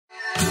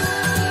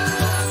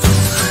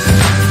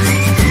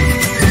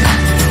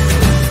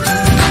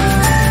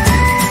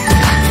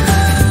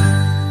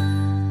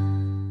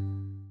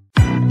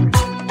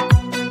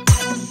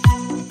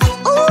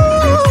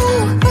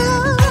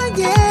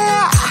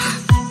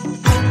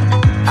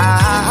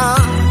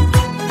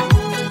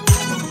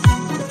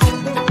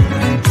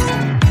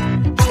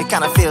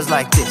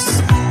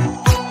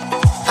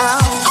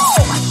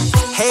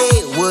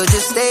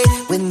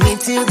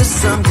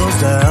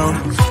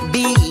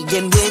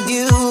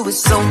do it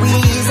so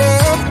easy.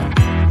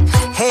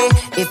 Hey,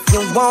 if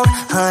you want,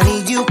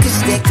 honey, you can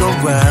stick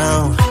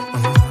around.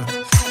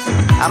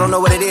 I don't know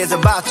what it is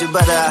about you,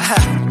 but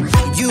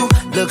you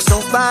look so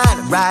fine,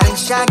 riding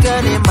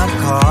shotgun in my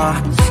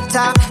car.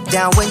 Top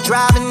down when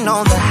driving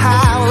on the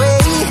highway.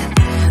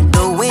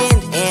 The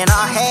wind in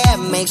our hair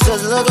makes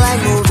us look like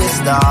movie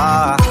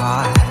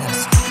stars.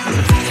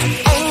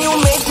 And you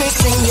make me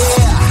sing,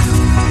 yeah.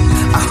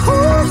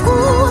 Ooh,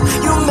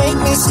 you make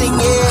me sing,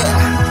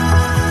 yeah.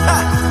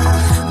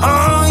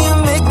 Oh, you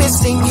make me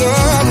sing,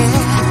 yeah.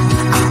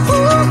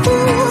 Ooh,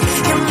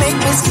 you make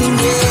me sing,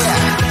 yeah.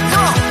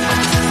 Come on.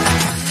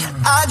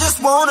 I just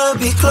wanna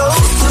be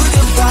close to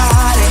your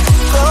body,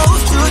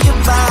 close to your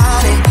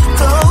body,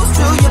 close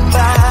to your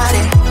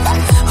body.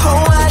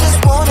 Oh, I just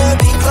wanna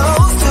be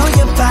close to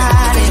your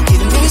body.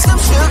 Give me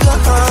some sugar,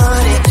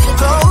 honey,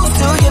 close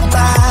to your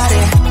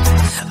body.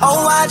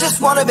 Oh, I just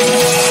wanna be.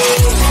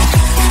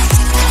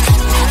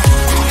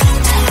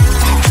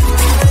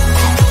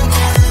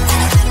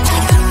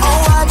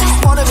 Oh, I just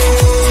wanna be.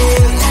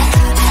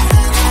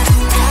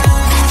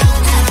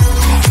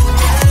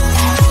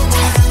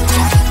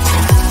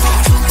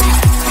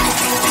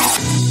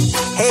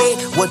 Hey,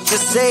 what you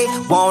say?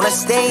 Wanna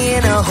stay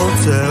in a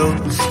hotel?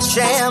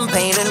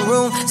 Champagne and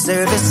room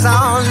service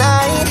all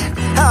night.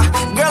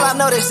 Girl, I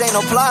know this ain't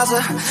no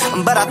plaza,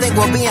 but I think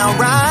we'll be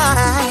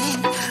alright.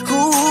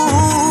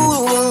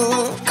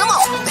 Ooh, come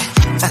on.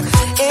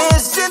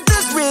 Isn't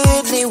this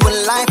really what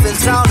life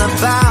is all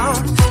about?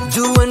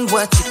 Doing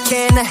what you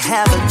can to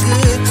have a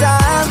good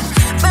time.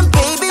 But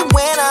baby,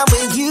 when I'm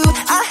with you,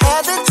 I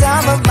had the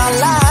time of my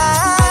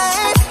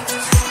life.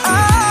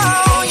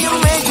 Oh, you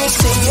make me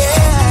sing,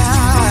 yeah.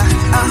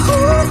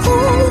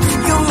 Ooh,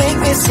 you make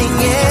me sing,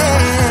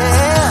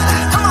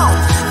 yeah. Come on.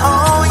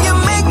 Oh, you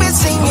make me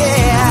sing,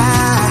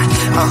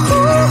 yeah.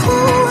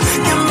 Ooh,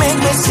 you make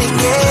me sing,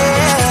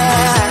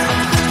 yeah.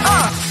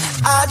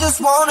 I just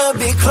wanna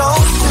be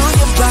close to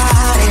your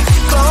body,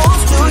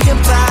 close to your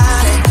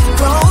body,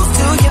 close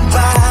to your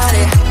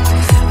body.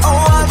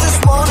 Oh, I just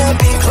wanna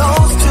be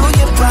close to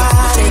your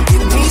body.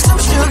 Give me some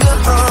sugar,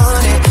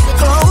 honey,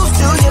 close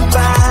to your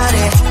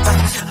body.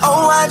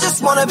 Oh, I just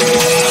wanna be.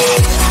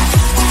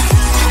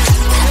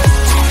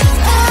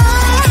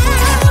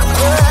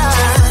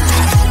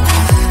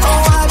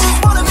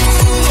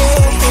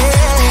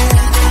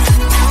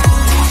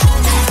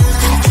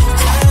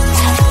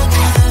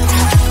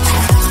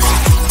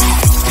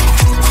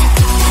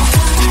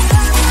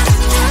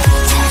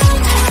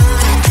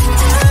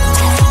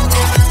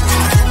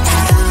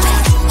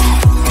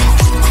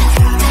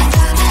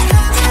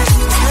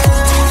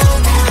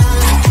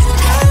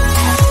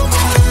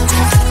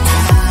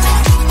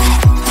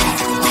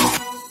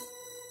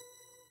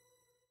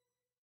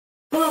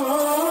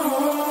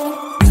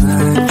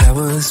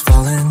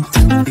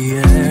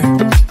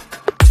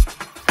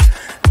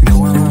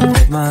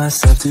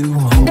 Myself to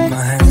hold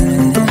my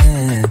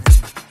hand,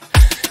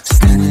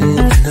 standing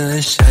in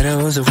the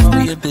shadows of where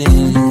we've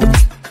been,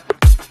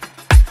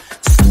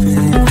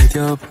 sleeping with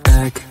your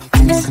back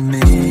next to me.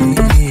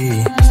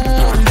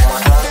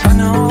 I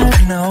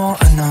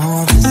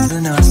know this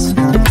isn't us.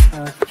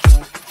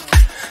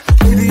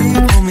 Baby,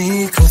 pull me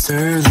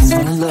closer, let's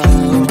fall in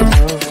love.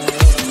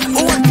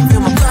 Oh, I can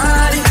feel my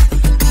body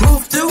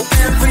move to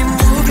every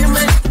move you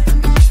make,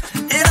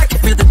 and I can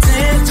feel the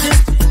tension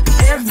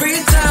every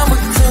time we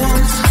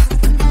close.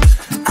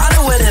 I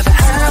know whatever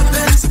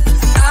happens,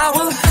 I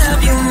will have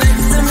you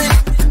next to me.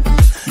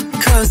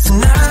 'Cause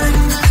tonight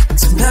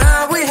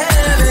we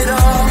have it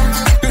all.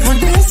 'Cause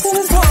we're dancing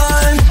as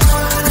one.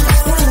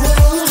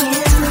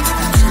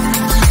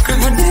 'Cause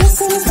we're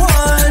dancing as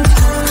one.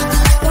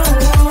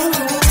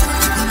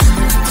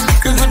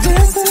 'Cause we're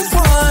dancing as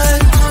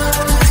one.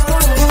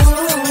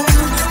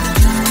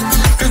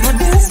 'Cause we're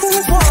dancing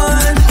as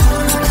one.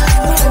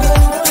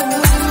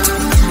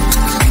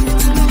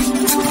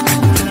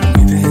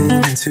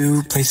 Two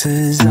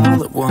places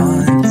all at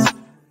once.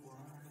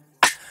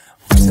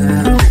 Was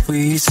that what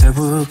we said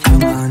would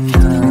come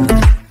undone?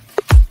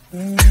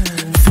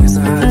 Feels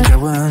like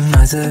our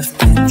minds have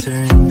been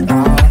turned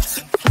off.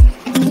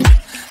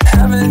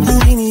 Haven't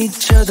seen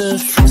each other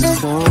for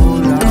so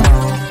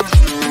long.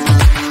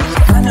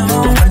 I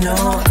know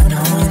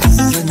this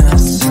isn't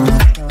us.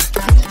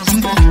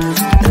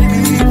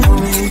 Baby, pull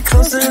me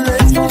closer,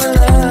 let's fall in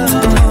love.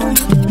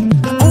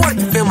 Oh, I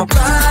can feel my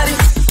body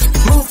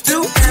move to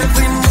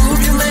every move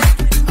you make,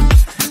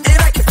 and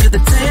I can feel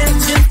the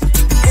tension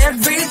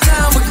every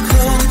time we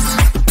close.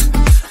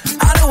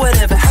 I know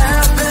whatever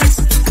happens,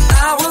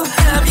 I will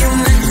have you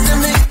next to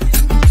me.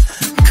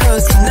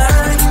 'Cause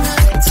tonight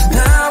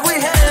we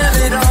have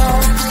it all.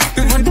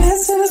 'Cause we're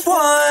dancing as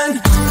one.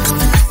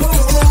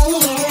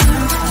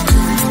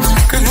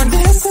 'Cause we're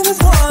dancing as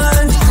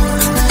one.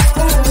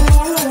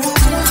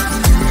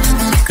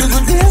 'Cause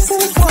we're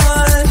dancing as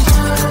one.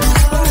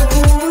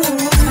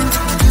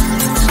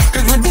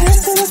 'Cause we're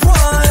dancing as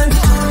one.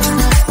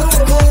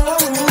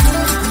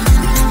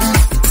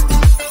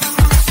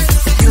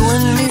 You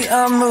and me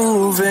are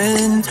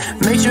moving,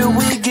 make sure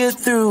we get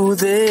through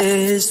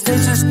this.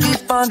 Let's just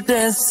keep on on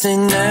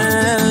dancing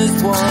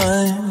as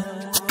one.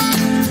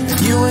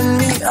 You and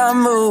me are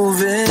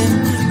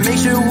moving, make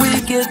sure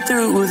we get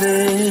through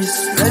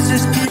this. Let's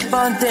just keep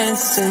on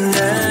dancing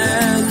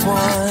as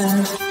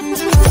one.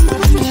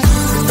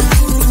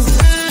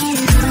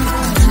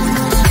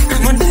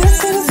 Come on,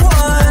 dancing as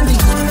one.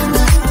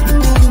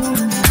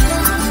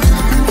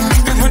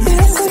 Come on,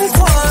 dancing as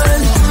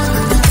one.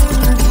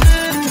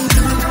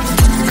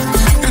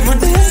 Come on,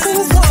 dancing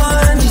as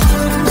one.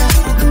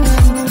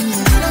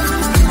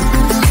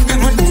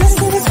 Come on,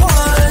 dancing as one.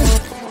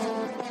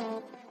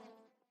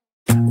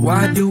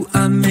 Why do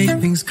I make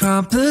things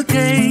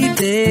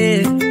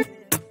complicated?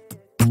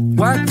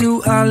 Why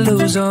do I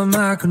lose all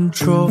my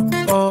control?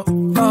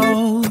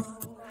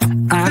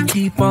 I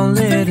keep on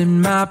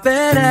letting my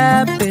bad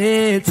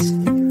habits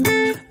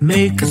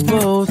make us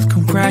both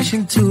come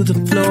crashing to the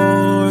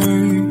floor.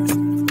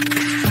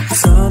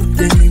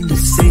 Something to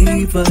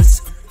save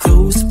us,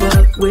 close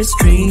but we're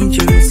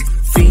strangers.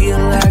 Feel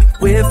like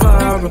we're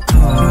far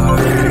apart.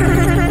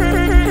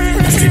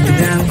 Stripping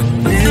down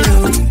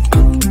middle.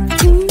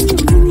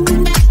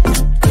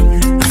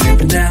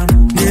 Down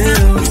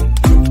middle.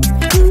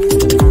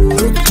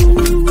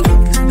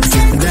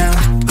 Down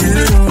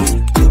middle.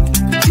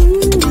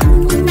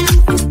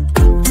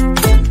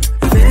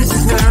 This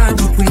is not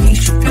what we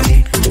should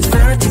be.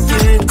 Start to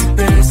get the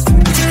best of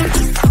me.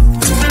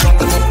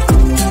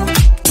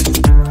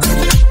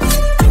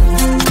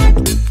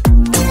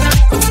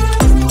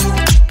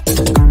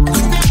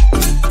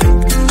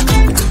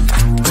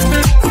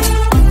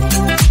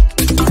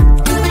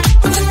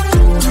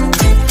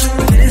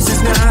 This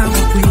is not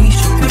what we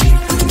should be.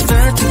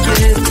 Start to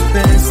get the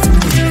best of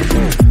me.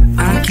 I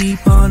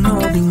keep on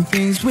holding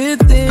things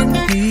within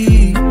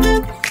me.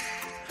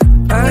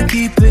 I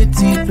keep it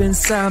deep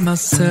inside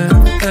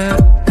myself.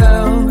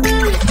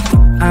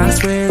 I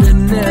swear to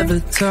never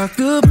talk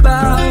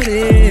about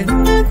it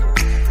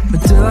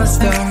until I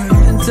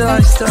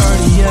start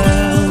to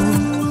yell.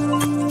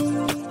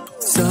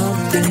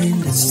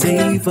 Something to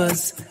save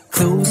us,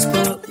 close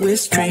but we're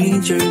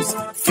strangers.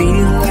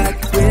 Feel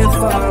like we're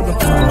far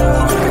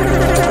apart.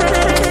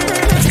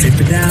 Strip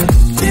it down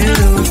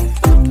middle.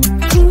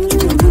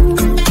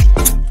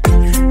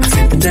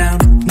 Strip it down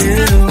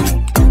middle.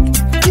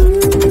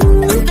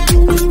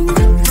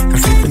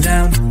 Strip it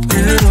down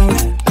middle.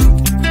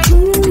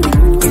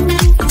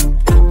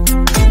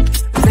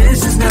 This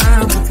is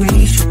not what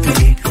we should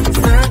be.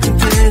 Start to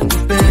get the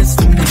best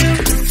of me.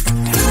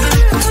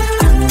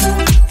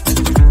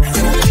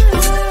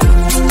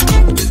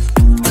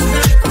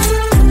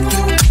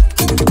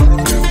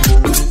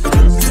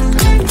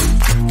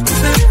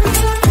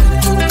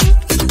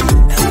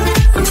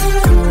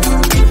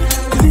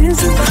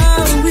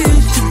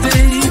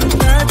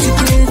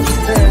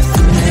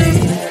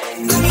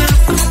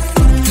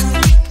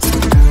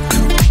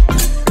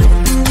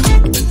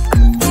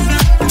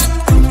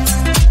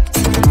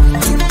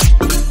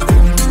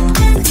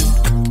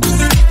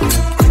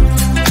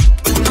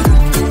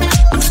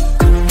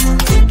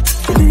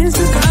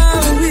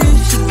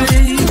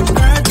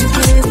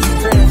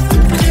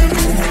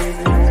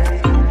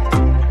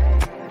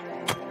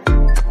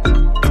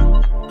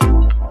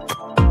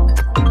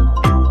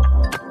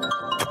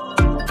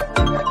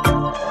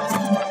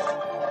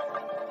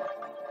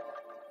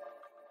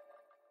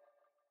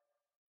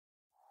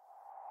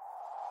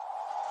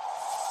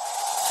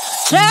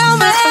 Tell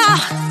me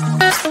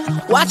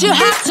why'd you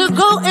have to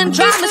go and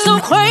drive me so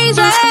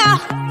crazy?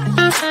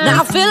 Now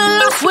I'm feeling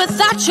lost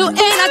without you, and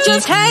I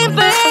just can't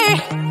be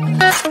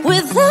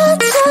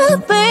without you,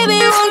 baby.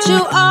 Want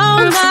you all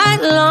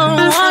night long,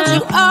 want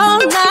you all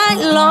night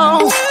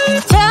long.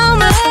 Tell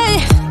me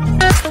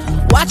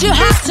why'd you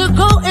have to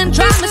go and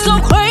drive me so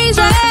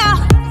crazy?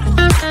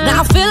 Now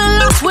I'm feeling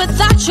lost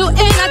without you, and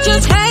I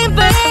just can't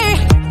be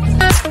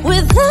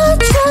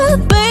without you,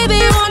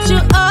 baby. Want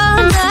you all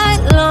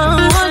night long,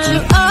 want you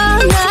all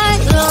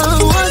night long,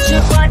 want you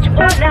watch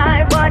all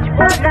night, watch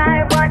all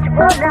night, watch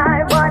all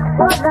night, watch all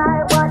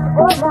night, watch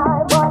all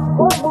night, watch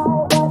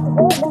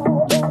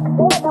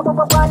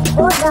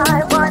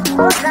all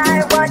night,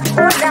 watch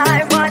all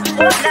night, watch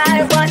all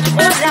night, watch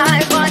all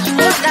night, watch all night, watch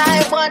all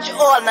night, watch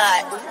all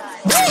night.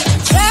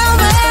 Tell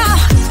me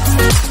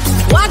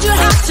why'd you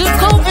have to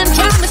go and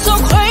drive me so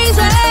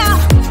crazy?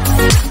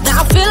 Now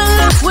I'm feeling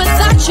lost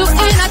without you,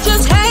 and I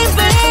just can't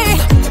be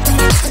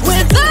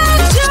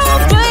without you,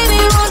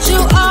 baby. Want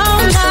you all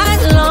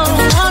night long,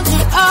 want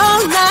you all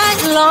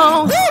night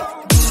long.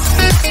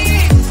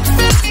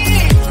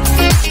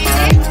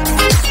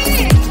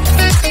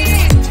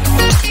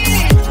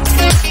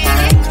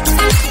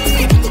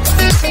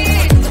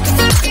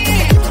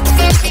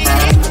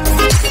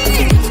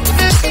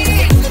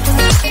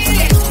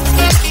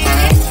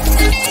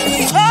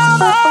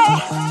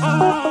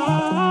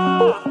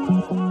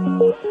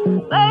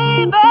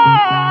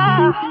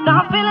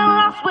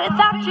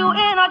 Without you,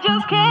 and I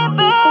just can't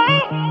be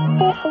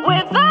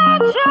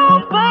without you,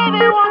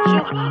 baby. Want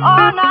you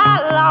all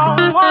night long,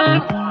 want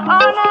you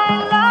all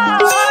night long.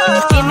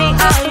 Give me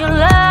all your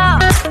love,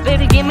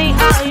 baby. Give me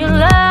all your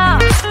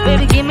love,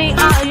 baby. Give me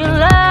all your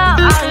love,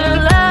 all your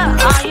love.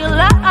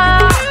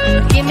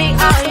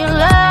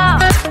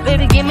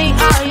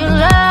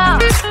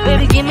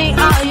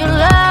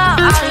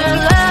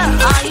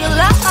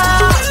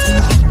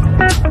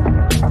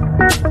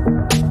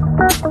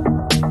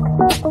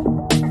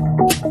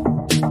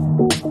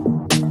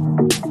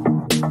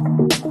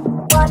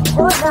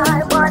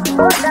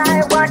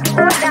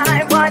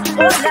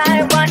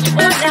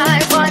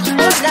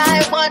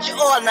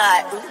 all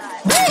night.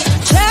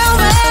 Tell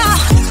me,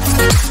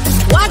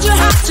 why'd you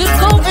have to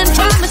go and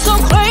drive me so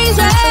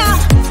crazy?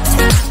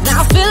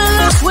 Now feeling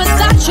lost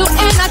without you,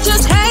 and I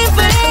just can't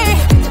be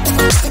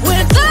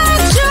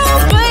without you,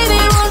 baby.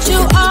 Want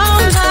you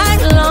all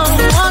night long,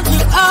 want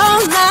you all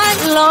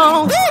night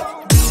long.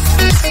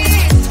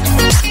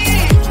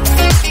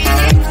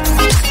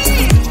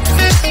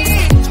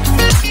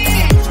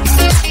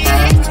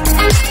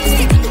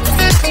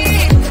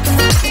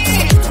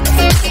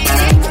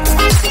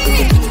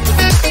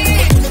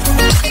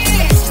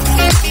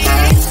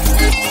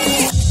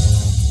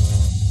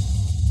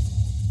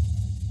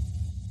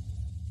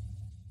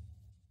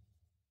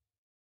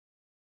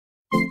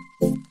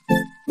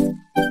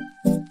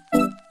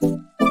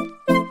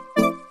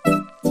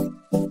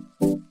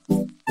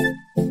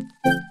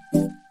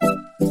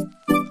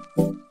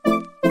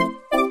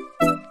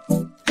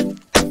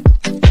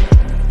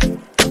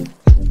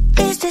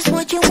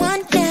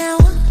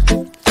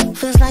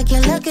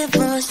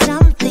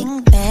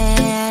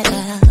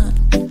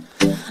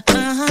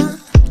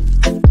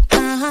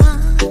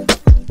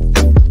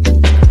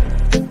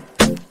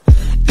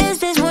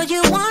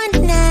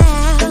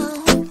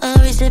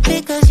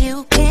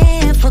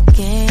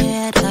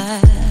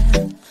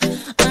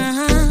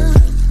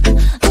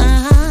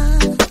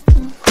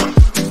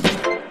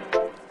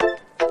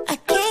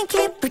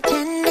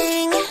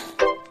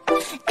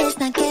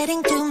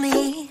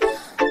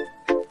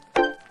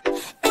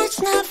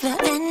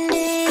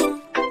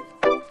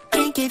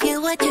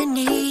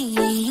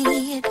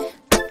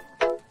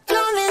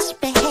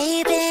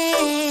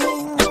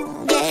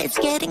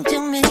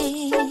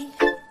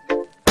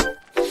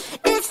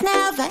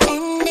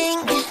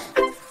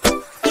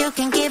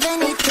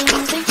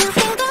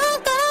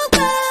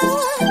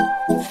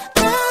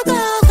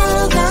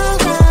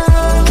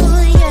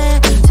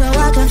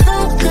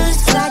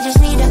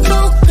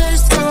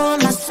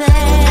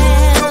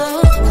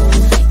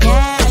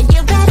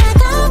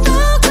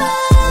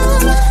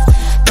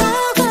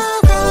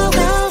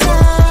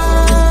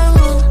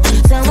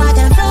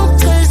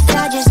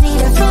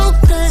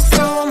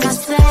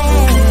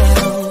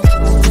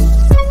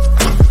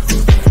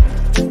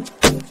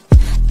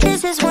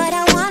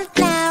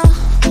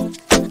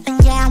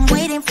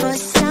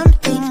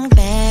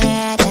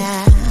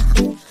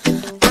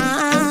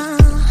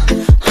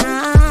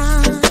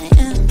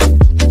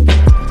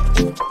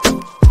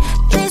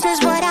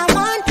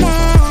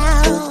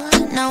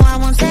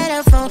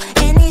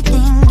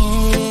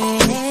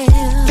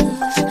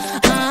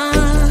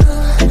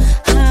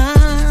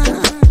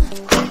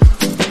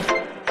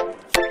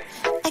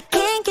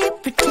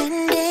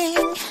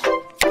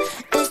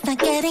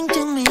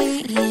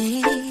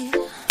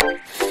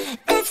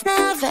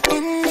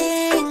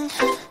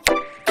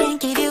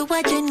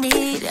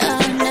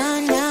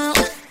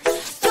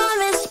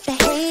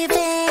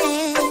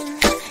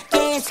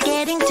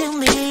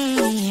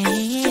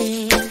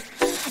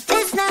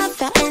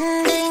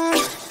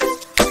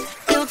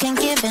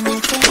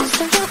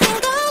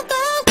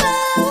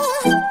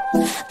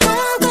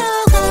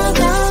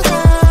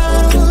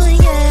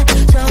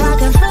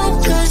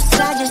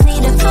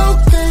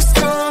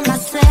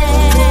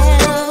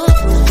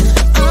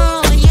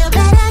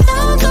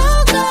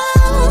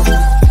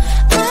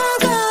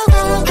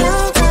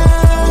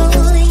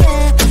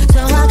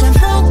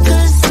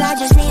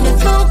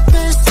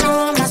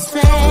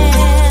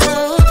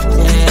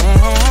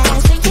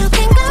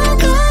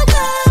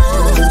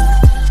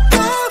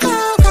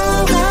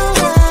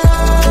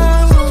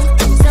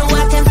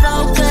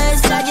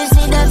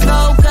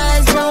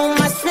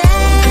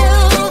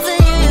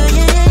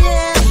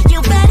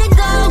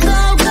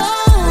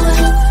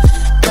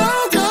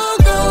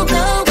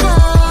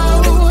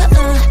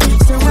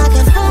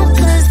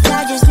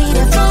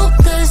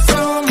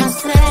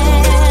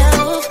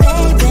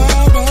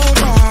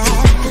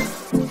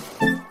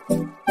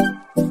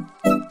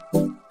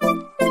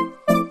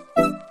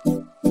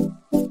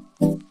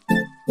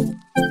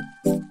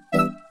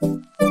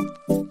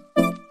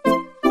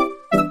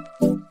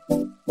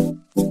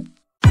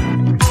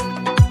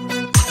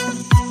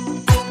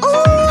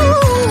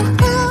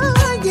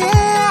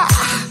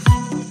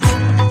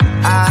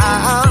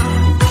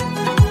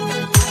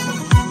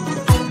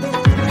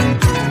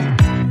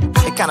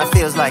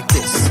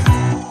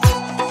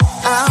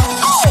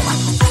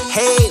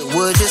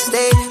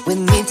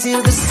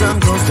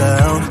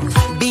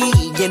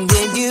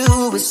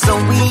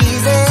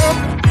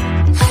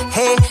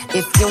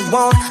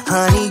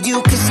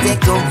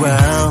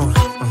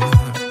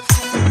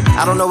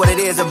 I don't know what it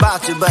is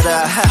about you, but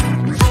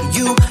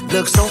you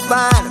look so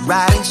fine,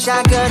 riding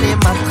shotgun in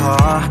my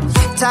car,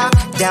 top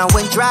down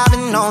when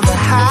driving on the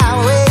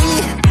highway.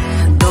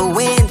 The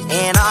wind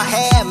in our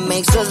hair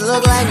makes us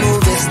look like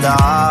movie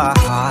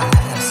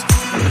stars,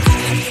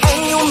 and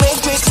you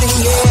make me sing,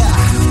 yeah.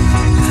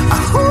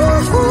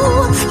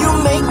 Ooh, you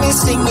make me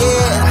sing,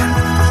 yeah.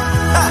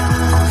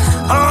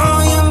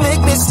 Oh, you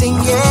make me sing,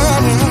 yeah.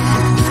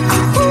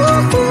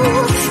 Ooh,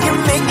 you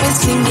make me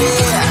sing,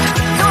 yeah.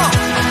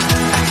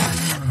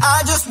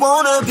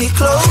 be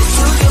close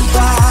to your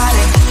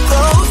body,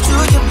 close to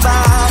your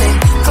body,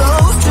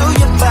 close to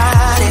your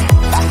body.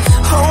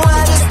 Oh,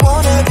 I just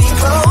wanna be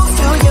close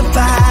to your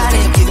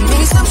body. Give me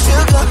some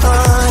sugar,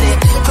 honey,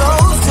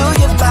 close to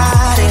your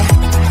body.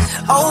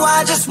 Oh,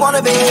 I just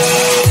wanna be.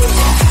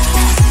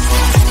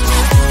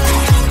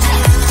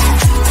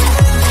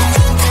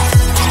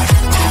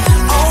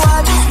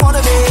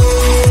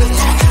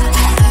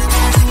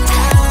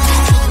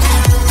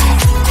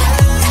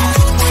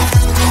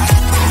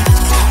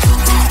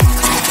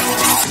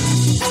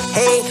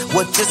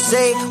 What you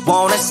say?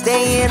 Wanna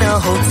stay in a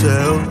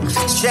hotel?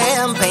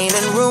 Champagne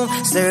and room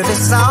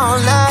service all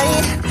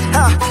night.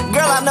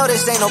 Girl, I know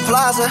this ain't no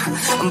plaza,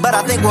 but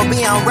I think we'll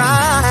be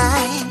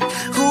alright.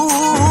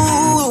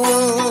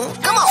 Ooh,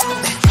 come on.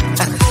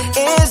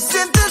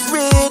 Isn't this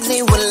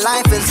really what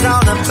life is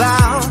all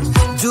about?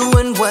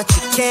 Doing what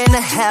you can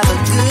to have a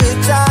good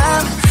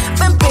time.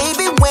 But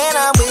baby, when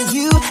I'm with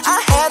you, I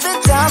have the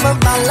time of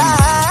my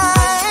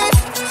life.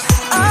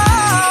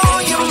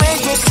 Oh, you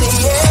make me sing,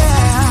 yeah.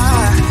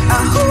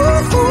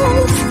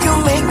 Ooh, you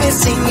make me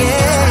sing,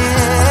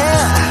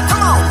 yeah.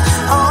 Come on.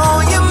 Oh,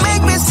 you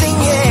make me sing,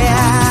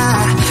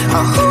 yeah.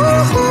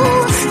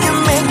 Ooh, you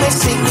make me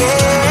sing,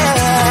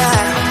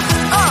 yeah.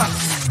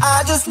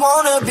 I just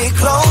wanna be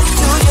close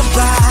to your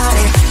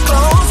body,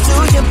 close to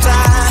your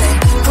body,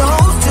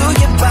 close to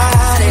your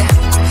body.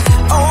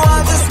 Oh, I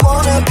just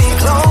wanna be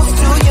close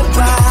to your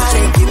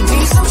body. Give me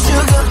some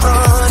sugar,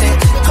 honey,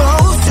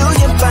 close to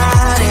your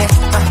body.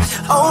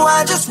 Oh,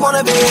 I just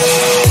wanna be.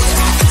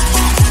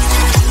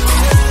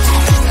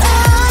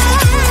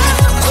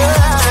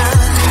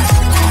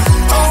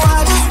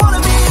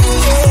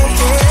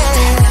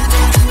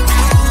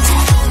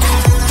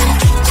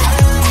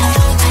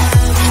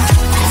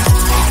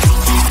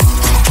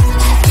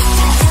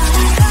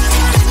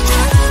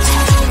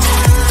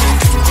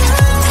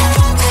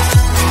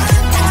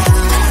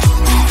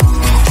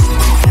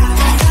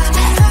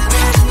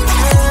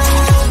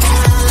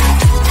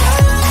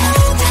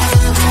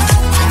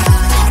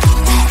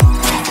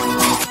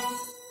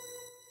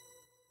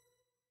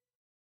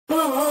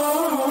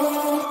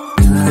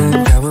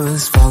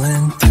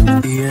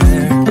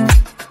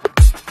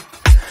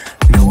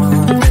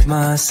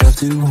 Myself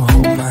to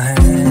hold my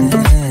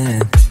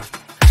hand,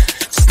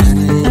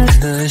 standing in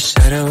the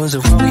shadows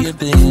of where you've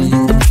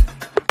been,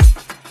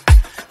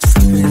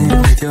 sleeping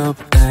with your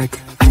back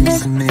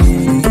facing me.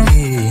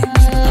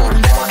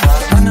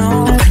 I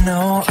know